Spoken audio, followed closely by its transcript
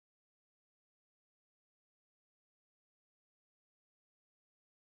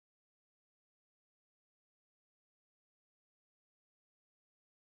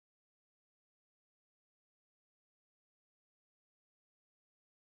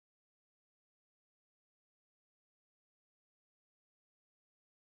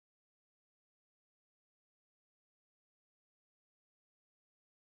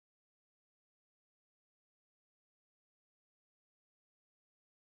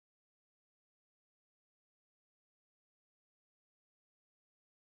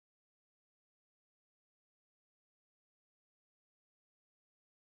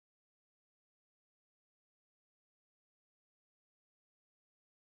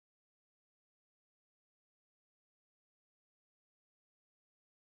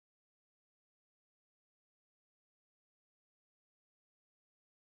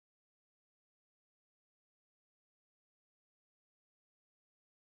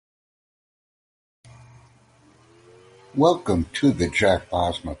Welcome to the Jack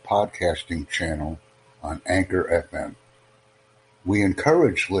Bosma podcasting channel on Anchor FM. We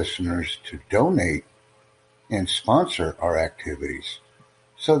encourage listeners to donate and sponsor our activities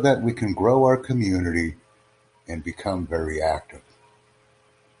so that we can grow our community and become very active.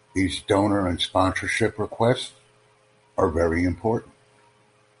 These donor and sponsorship requests are very important.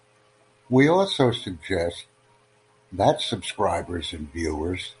 We also suggest that subscribers and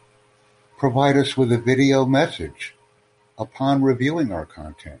viewers provide us with a video message upon reviewing our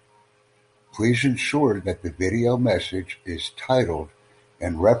content. Please ensure that the video message is titled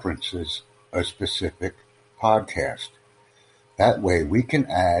and references a specific podcast. That way we can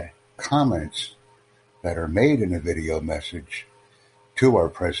add comments that are made in a video message to our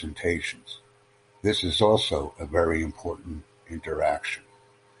presentations. This is also a very important interaction.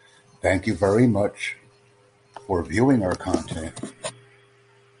 Thank you very much for viewing our content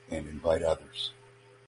and invite others.